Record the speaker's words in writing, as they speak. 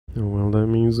Oh, well, that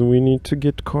means we need to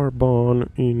get carbon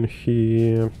in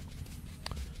here.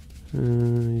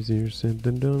 Easier said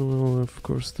than done. Well, of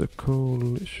course the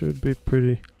coal should be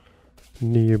pretty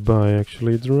nearby.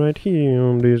 Actually, it's right here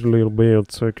on these little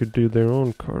belts, so I could do their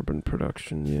own carbon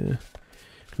production. Yeah,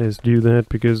 let's do that,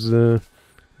 because the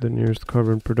nearest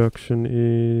carbon production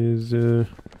is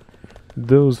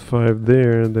those 5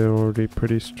 there. They're already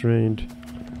pretty strained,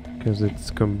 because it's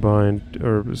combined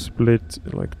or split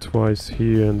like twice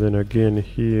here and then again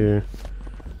here.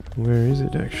 Where is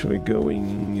it actually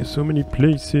going? So many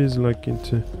places, like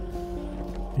into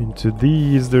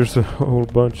these. There's a whole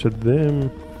bunch of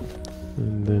them,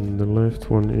 and then the left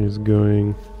one is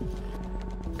going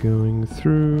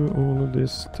through all of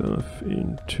this stuff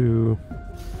into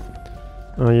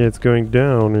yeah, it's going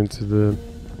down into the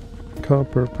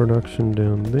copper production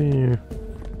down there,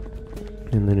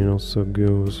 and then it also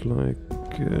goes like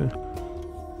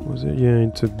was it, yeah,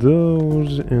 into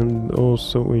those, and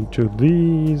also into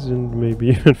these, and maybe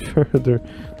even further.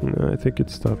 No, I think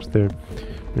it stops there.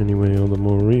 Anyway, all the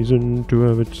more reason to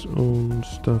have its own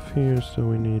stuff here, so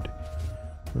we need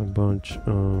a bunch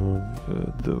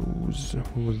of those.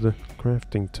 What was the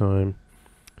crafting time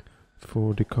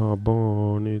for the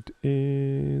carbon? It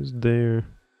is there,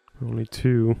 only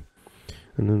 2.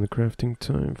 And then the crafting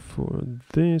time for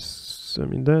this, I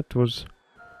mean, that was,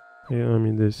 yeah, I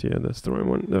mean this, yeah, that's the right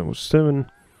one. That was 7.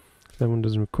 That one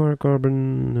doesn't require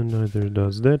carbon, and neither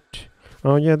does that.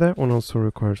 Oh yeah, that one also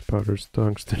requires powdered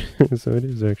tungsten. So it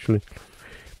is actually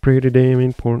pretty damn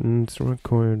important. It's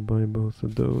required by both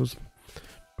of those.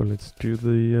 But let's do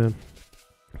the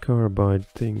carbide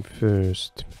thing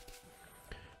first.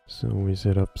 So we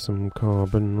set up some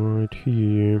carbon right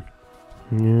here.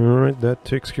 Alright, that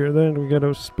takes care of that. We got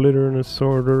a splitter and a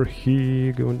sorter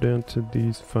here going down to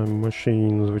these 5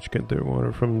 machines, which get their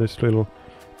water from this little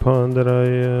pond that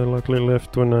I luckily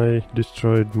left when I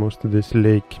destroyed most of this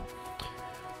lake.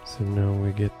 So now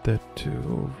we get that to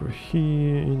over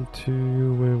here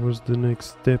into, where was the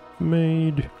next step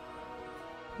made?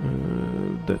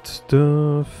 That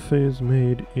stuff is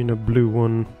made in a blue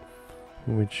one,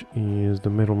 which is the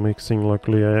metal mixing.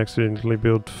 Luckily I accidentally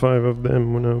built 5 of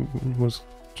them when I was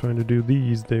trying to do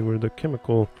these. They were the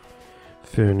chemical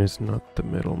furnace, not the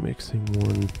metal mixing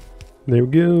one. There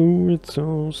we go, it's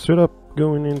all set up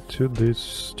going into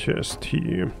this chest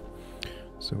here.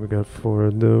 So we got 4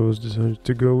 of those. Decided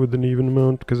to go with an even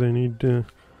amount because I need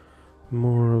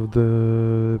more of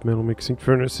the metal mixing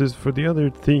furnaces for the other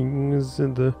things,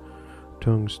 and the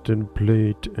tungsten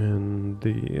plate and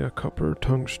the copper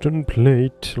tungsten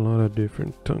plate. A lot of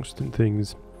different tungsten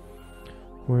things.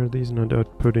 Why are these not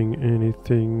outputting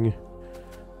anything?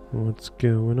 What's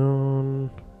going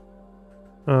on?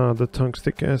 Ah, the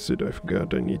tungstic acid. I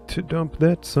forgot. I need to dump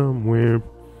that somewhere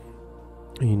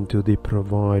into the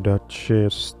provider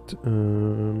chest. I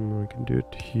can do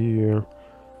it here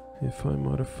if I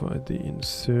modify the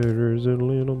inserters a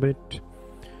little bit.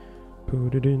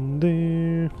 Put it in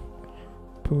there.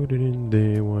 Put it in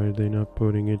there. Why are they not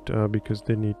putting it? Because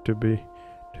they need to be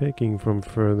taking from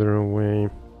further away.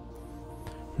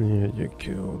 There you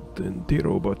go. Then the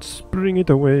robots bring it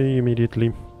away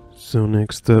immediately. So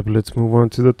next up, let's move on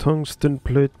to the tungsten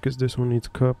plate, because this one needs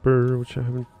copper, which I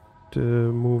haven't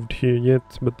moved here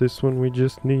yet. But this one we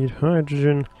just need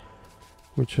hydrogen,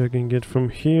 which I can get from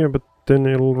here, but then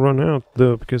it'll run out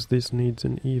though, because this needs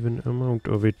an even amount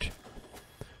of it.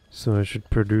 So I should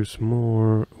produce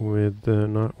more with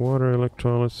not water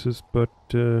electrolysis, but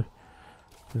I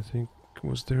think,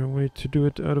 was there a way to do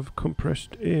it out of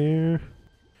compressed air?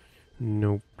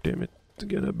 Nope, damn it, it's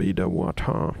gonna be the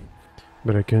water.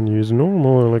 But I can use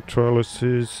normal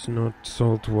electrolysis, not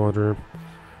salt water.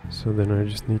 So then I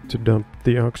just need to dump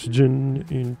the oxygen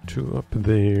into up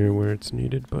there where it's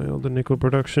needed by all the nickel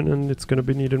production, and it's gonna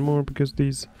be needed more because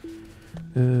these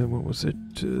what was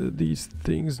it? These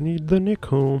things need the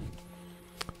nickel.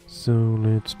 So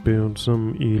let's build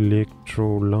some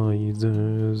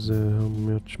electrolyzers. How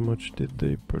much did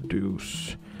they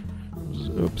produce?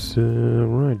 Oops,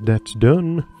 right, that's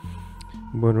done.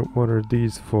 What are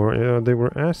these for? They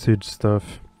were acid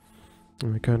stuff.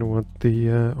 I kind of want the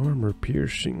armor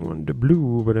piercing one, the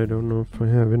blue, but I don't know if I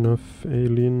have enough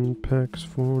alien packs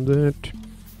for that.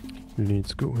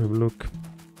 Let's go have a look.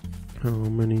 How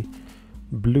many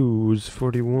blues?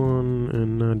 41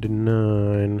 and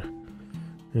 99.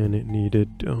 And it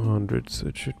needed 100, so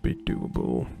it should be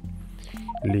doable.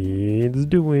 Let's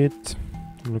do it.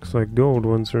 Looks like gold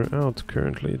ones are out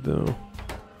currently, though.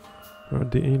 Are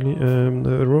the alien,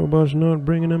 the robots not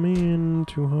bringing them in?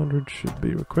 200 should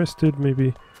be requested.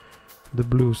 Maybe the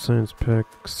blue science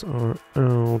packs are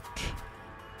out.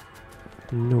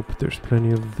 Nope, there's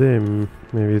plenty of them.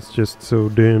 Maybe it's just so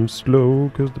damn slow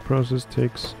because the process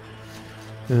takes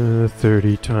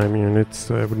 30 time units,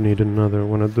 so I would need another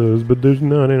one of those, but there's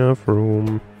not enough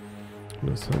room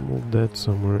unless I move that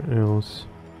somewhere else.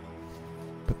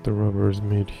 But the rubber is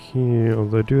made here,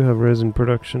 although I do have resin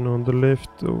production on the left,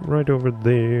 right over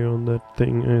there on that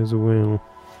thing as well.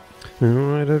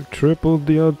 Alright, I've tripled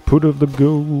the output of the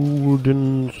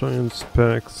golden science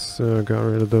packs. Got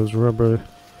rid of those rubber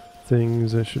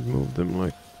things. I should move them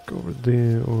like over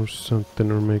there or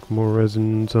something, or make more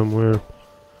resin somewhere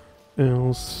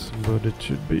else, but it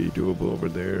should be doable over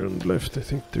there on the left. I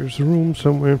think there's room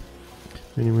somewhere.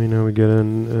 Anyway, now we get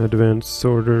an advanced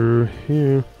sorter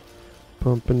here,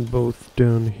 pumping both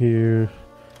down here,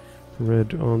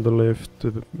 red on the left,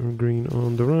 green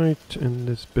on the right, and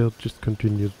this belt just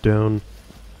continues down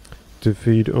to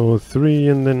feed all three,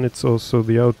 and then it's also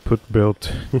the output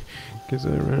belt because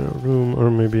I ran out of room, or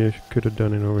maybe I could have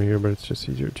done it over here, but it's just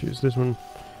easier to use this one.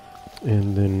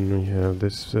 And then we have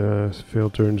this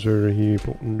filter inserter here,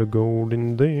 putting the gold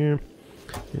in there.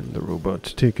 And the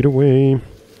robots take it away.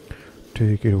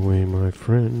 Take it away, my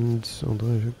friends.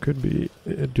 Although it could be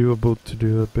doable to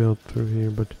do a belt through here,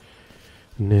 but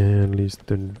nah, at least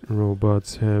the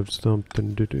robots have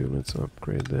something to do. Let's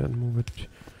upgrade that, move it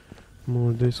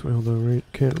more this way, although I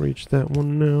can't reach that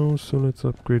one now, so let's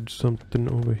upgrade something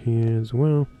over here as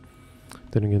well.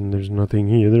 Then again, there's nothing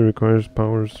here that requires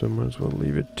power, so I might as well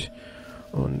leave it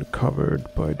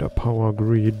uncovered by the power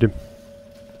grid.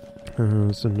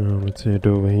 So now let's head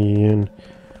over here and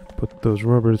put those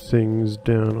rubber things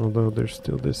down, although there's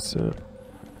still this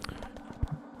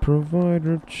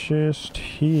provider chest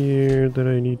here that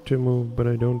I need to move, but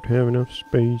I don't have enough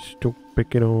space to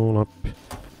pick it all up.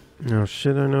 Oh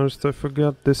shit, I noticed I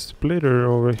forgot this splitter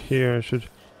over here. I should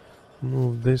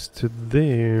move this to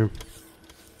there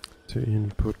to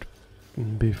input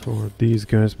before these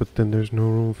guys, but then there's no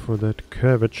room for that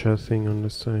curvature thing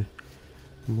unless I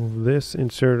move this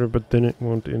inserter, but then it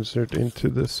won't insert into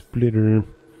the splitter.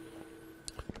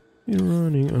 You're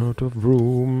running out of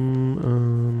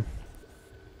room.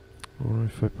 Or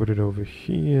if I put it over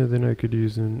here, then I could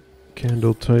use a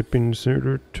candle type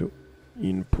inserter to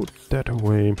input that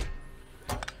away.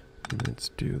 Let's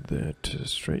do that to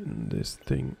straighten this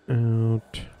thing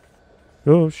out.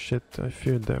 Oh shit, I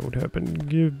feared that would happen.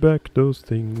 Give back those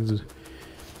things.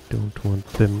 Don't want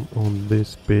them on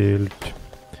this belt.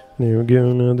 There we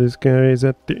go, now this guy is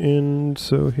at the end,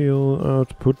 so he'll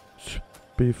output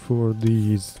before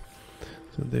these.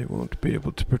 So they won't be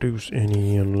able to produce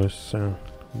any unless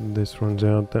this runs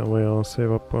out. That way I'll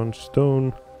save up on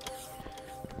stone.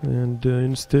 And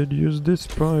instead use this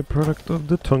byproduct of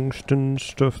the tungsten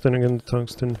stuff. Then again, the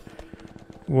tungsten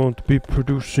won't be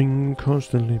producing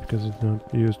constantly because it's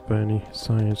not used by any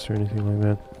science or anything like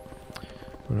that.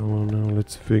 But well, now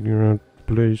let's figure out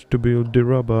place to build the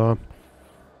rubber.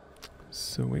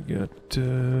 So we got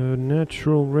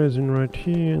natural resin right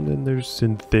here, and then there's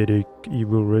synthetic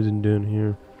evil resin down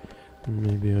here.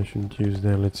 Maybe I shouldn't use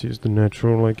that. Let's use the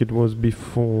natural like it was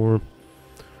before.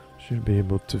 Should be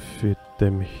able to fit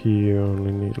them here.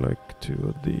 Only need like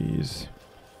 2 of these.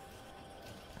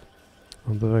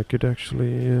 Although I could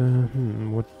actually,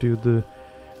 what do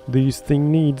these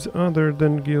thing needs other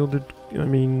than gilded? I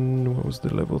mean, what was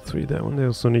the level 3? That one. They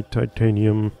also need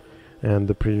titanium, and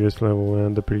the previous level,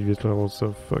 and the previous level.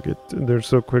 So fuck it. They're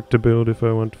so quick to build. If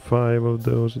I want 5 of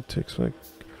those, it takes like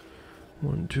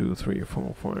 1, 2, 3,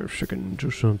 4, 5 seconds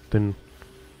or something.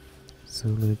 So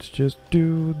let's just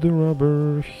do the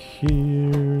rubber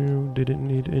here. Didn't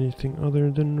need anything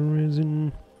other than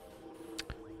resin.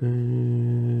 I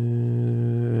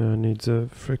need a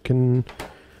friggin'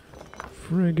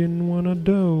 one of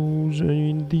those. I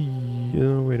mean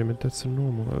wait a minute, that's a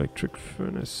normal electric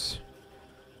furnace.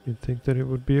 You'd think that it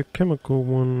would be a chemical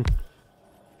one,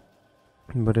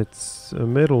 but it's a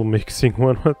metal mixing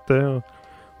one. What the hell?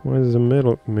 Why does a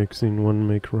metal mixing one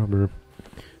make rubber?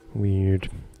 Weird.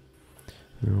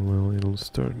 Oh well, it'll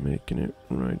start making it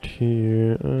right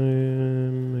here.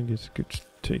 I guess I could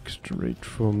take straight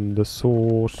from the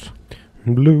source.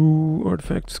 Blue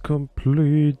artifacts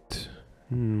complete.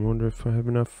 Wonder if I have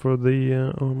enough for the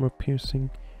armor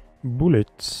piercing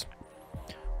bullets.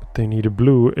 But they need a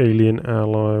blue alien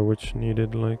alloy, which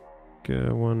needed like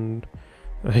 1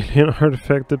 alien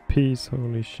artifact apiece.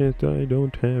 Holy shit, I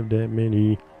don't have that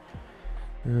many.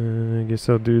 I guess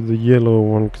I'll do the yellow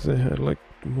one because I had like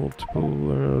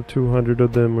multiple 200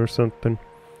 of them or something.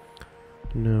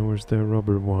 Now where's the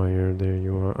rubber wire? There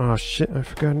you are. Ah shit, I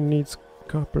forgot it needs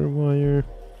copper wire.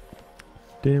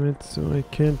 Damn it, so I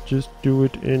can't just do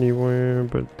it anywhere,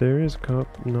 but there is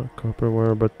not copper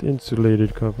wire, but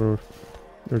insulated copper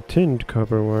or tinned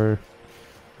copper wire.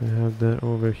 I have that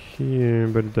over here,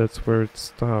 but that's where it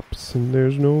stops, and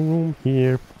there's no room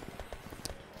here.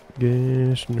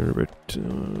 Gosh, no, but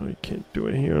I can't do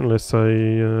it here unless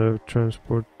I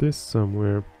transport this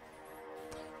somewhere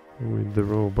with the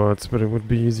robots, but it would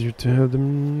be easier to have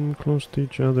them close to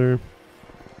each other.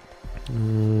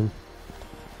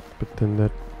 But then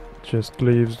that just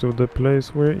leaves to the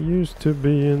place where it used to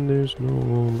be, and there's no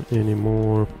room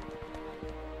anymore.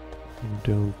 I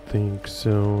don't think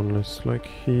so, unless like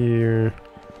here.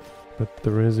 But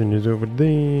the resin is over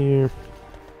there.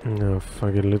 No,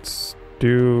 fuck it, let's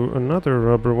do another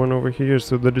rubber one over here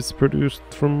so that it's produced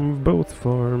from both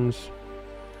farms.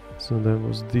 So that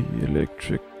was the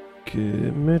electric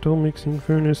metal mixing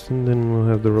furnace, and then we'll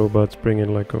have the robots bring it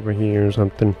like over here or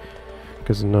something.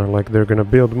 Because it's not like they're gonna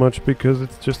build much, because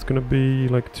it's just gonna be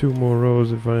like 2 more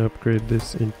rows if I upgrade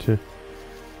this into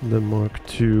the Mark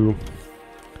II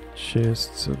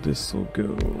chest. So this will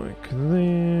go like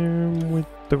there with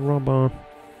the rubber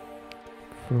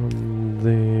from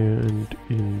there and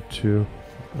into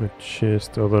a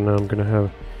chest. Although now I'm gonna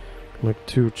have like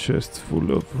 2 chests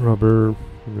full of rubber.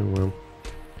 Oh well.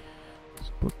 Let's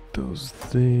put those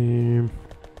there.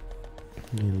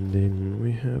 And then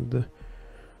we have the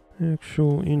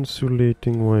actual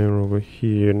insulating wire over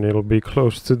here, and it'll be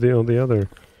close to all the other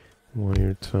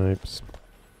wire types.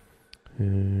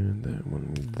 And that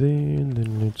one there, and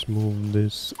then let's move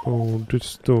this old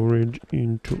storage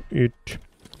into it.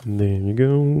 There you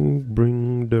go,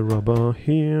 bring the rubber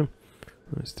here.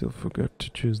 I still forgot to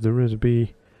choose the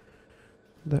recipe.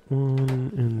 That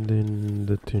one, and then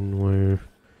the tin wire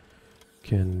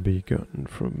can be gotten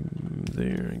from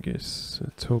there, I guess.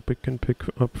 Let's hope it can pick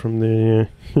up from there.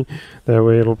 That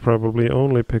way it'll probably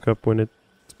only pick up when it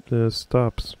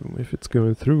stops. If it's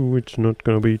going through, it's not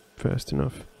gonna be fast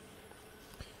enough.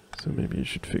 So maybe you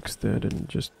should fix that and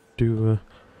just do a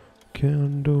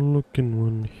candle looking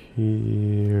one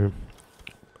here.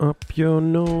 Up your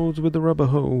nose with the rubber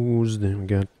hose. Then we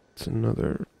got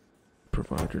another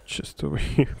provider just over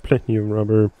here. Plenty of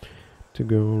rubber to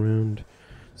go around.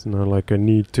 It's not like I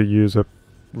need to use up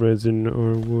resin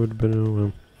or wood, but oh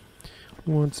well.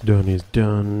 What's done is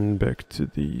done. Back to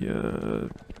the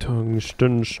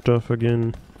tungsten stuff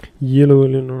again. Yellow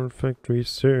Eleanor factory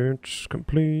search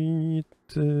complete.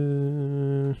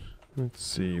 Let's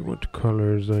see what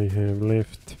colors I have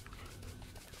left.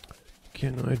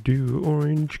 Can I do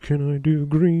orange? Can I do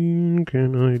green?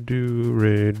 Can I do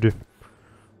red?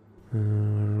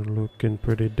 Looking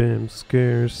pretty damn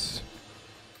scarce.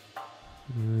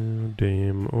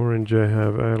 Damn, orange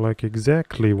I like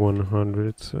exactly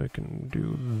 100, so I can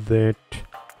do that.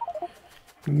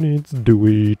 Let's do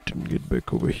it and get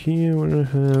back over here where I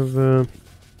have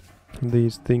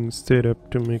these things set up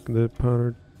to make the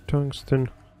powdered tungsten.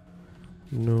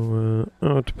 No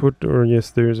output, or yes,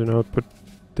 there's an output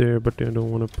there, but I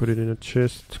don't want to put it in a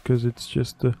chest because it's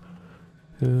just a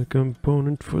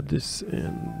component for this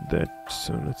and that.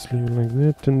 So let's leave it like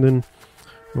that, and then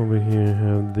over here I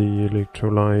have the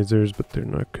electrolyzers, but they're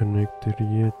not connected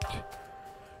yet.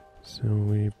 So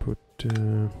we put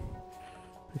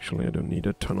actually I don't need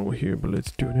a tunnel here, but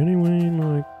let's do it anyway,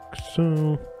 like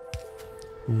so.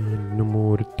 And no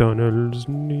more tunnels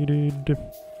needed.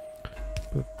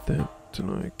 Put that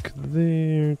like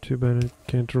there. Too bad I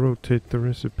can't rotate the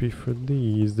recipe for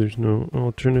these. There's no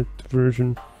alternate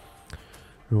version.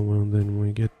 Oh well, then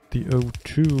we get the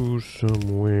O2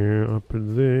 somewhere up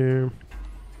there.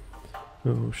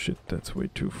 Oh shit, that's way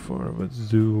too far of a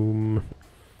zoom.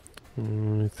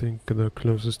 I think the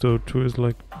closest O2 is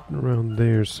like around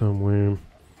there somewhere.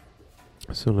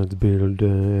 So let's build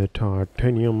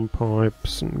titanium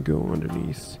pipes and go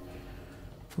underneath.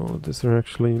 All of this are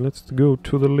actually, let's go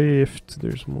to the left.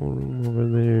 There's more room over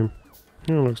there.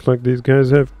 Oh, looks like these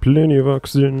guys have plenty of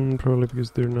oxygen, probably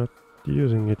because they're not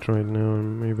using it right now.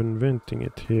 I'm even venting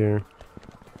it here.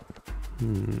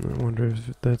 I wonder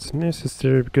if that's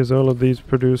necessary, because all of these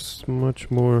produce much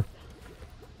more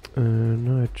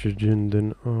nitrogen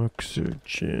than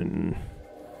oxygen.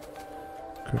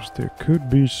 Of course, there could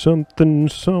be something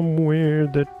somewhere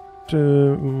that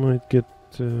might get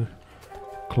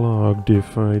clogged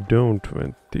if I don't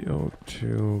vent the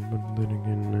O2, but then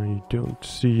again, I don't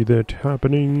see that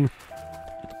happening.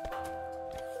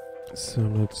 So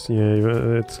let's, yeah,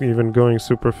 it's even going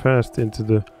super fast into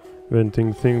the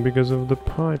venting thing because of the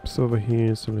pipes over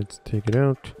here. So let's take it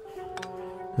out,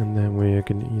 and that way I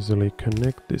can easily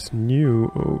connect this new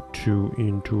O2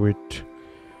 into it,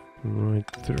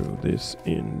 right through this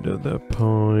end of the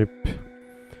pipe.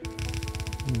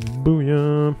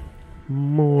 Booyah!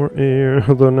 More air,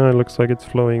 although now it looks like it's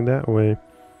flowing that way.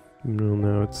 No,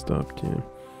 now it's stopped, yeah.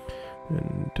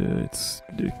 and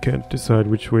it can't decide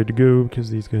which way to go because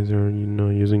these guys are, you know,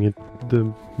 using it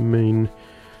the main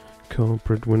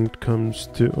culprit when it comes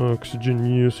to oxygen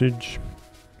usage.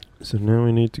 So now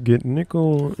we need to get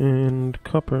nickel and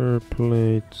copper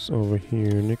plates over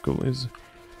here. Nickel is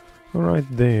right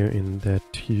there in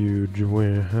that huge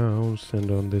warehouse and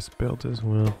on this belt as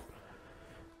well.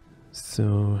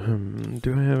 So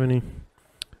do I have any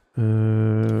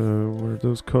what are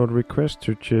those called,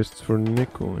 requester chests for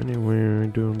nickel anywhere? I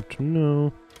don't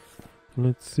know.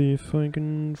 Let's see if I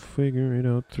can figure it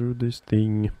out through this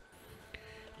thing.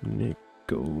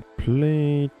 Nickel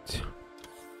plate.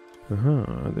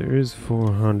 Aha, there is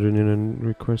 400 in a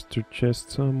requester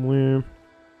chest somewhere.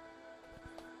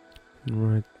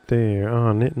 Right there.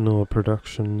 Ah, nitinol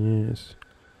production, yes.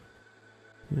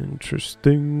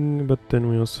 Interesting, but then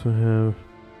we also have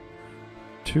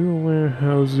 2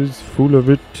 warehouses full of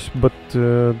it, but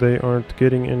they aren't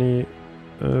getting any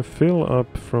fill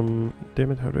up from...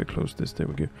 Damn it, how do I close this? There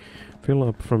we go. Fill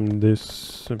up from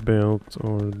this belt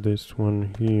or this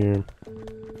one here.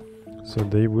 So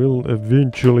they will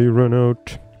eventually run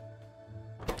out.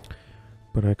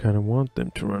 But I kind of want them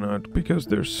to run out because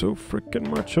there's so freaking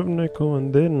much of nickel,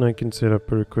 and then I can set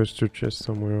up a requester chest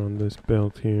somewhere on this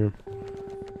belt here.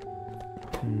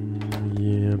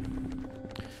 Yeah.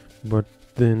 But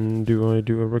then do I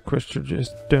do a requester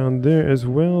chest down there as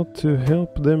well to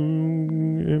help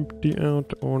them empty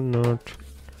out or not?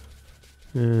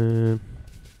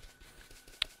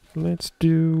 Let's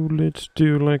do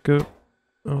like a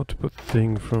output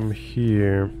thing from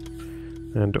here,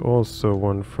 and also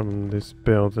one from this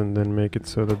belt, and then make it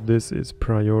so that this is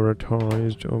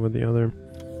prioritized over the other.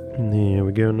 There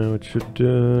we go. Now it should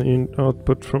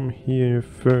output from here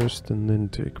first and then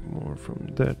take more from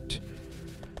that.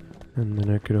 And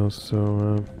then I could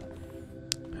also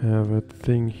have a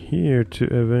thing here to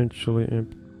eventually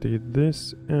empty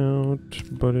this out,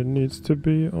 but it needs to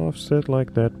be offset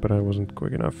like that, but I wasn't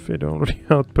quick enough. It already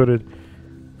outputted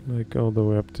like all the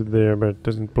way up to there, but it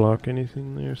doesn't block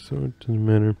anything there, so it doesn't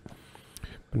matter.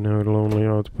 But now it'll only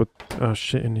output... Ah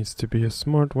shit, it needs to be a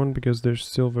smart one because there's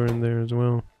silver in there as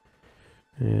well.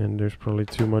 And there's probably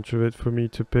too much of it for me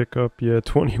to pick up. Yeah,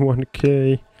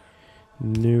 21k.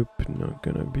 Nope, not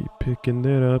gonna be picking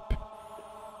that up.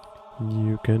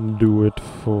 You can do it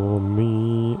for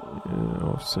me.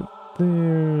 Offset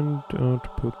there and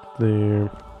output there.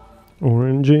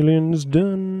 Orange alien's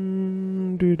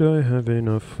done. Did I have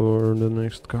enough for the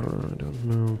next color? I don't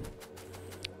know.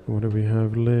 What do we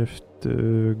have left?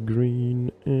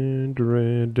 Green and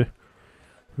red.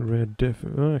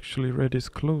 Actually, red is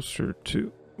closer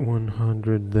to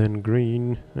 100 than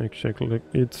green. Actually,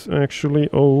 it's actually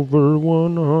over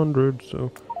 100,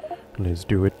 so let's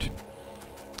do it.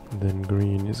 Then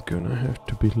green is gonna have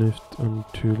to be left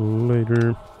until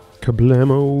later.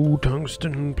 Kablamo!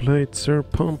 Tungsten plates are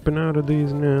pumping out of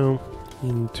these now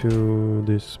into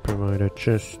this provider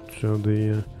chest. So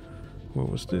the what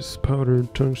was this?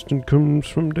 Powdered tungsten comes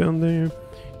from down there.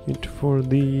 For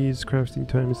these, crafting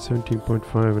time is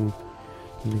 17.5, and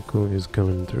nickel is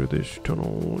coming through this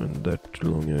tunnel and that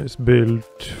long ass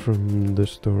belt from the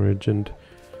storage and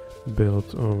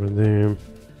belt over there.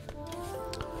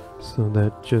 So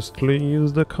that just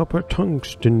leaves the copper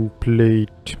tungsten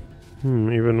plate.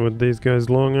 Even with these guys'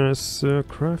 long ass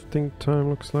crafting time,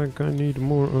 looks like I need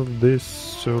more of this,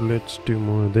 so let's do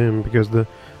more of them, because the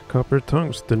copper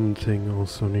tungsten thing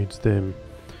also needs them.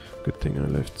 Good thing I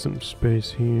left some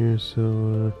space here,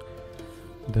 so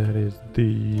that is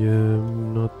the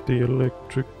not the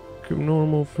electric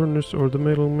normal furnace or the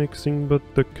metal mixing, but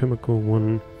the chemical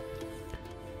one.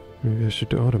 Maybe I should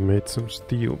automate some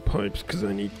steel pipes, because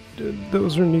I need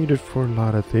those are needed for a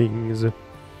lot of things. And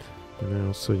I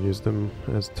also use them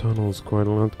as tunnels quite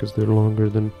a lot because they're longer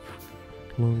than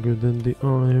the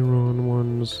iron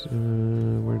ones.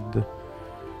 Where'd the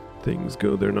things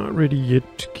go? They're not ready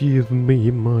yet. Give me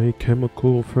my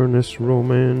chemical furnace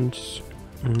romance.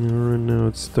 And now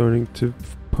it's starting to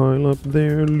pile up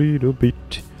there a little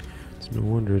bit. It's no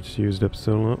wonder it's used up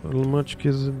so much,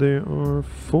 because there are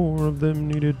 4 of them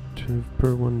needed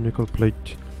per 1 nickel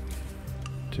plate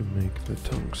to make the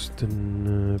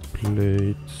tungsten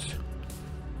plates.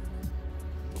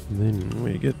 Then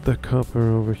we get the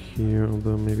copper over here,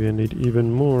 although maybe I need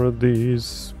even more of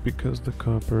these, because the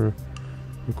copper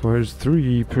requires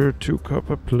 3 per 2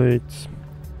 copper plates.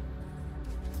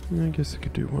 I guess I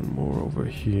could do one more over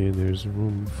here, there's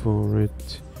room for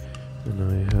it. And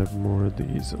I have more of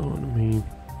these on me.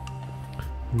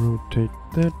 Rotate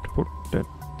that, put that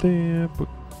there, put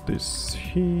this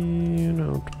here, and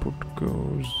output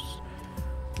goes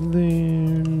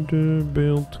Then the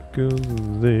belt goes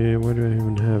there. Why do I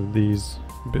even have these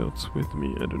belts with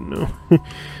me? I don't know.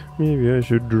 Maybe I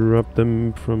should drop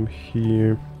them from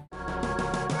here.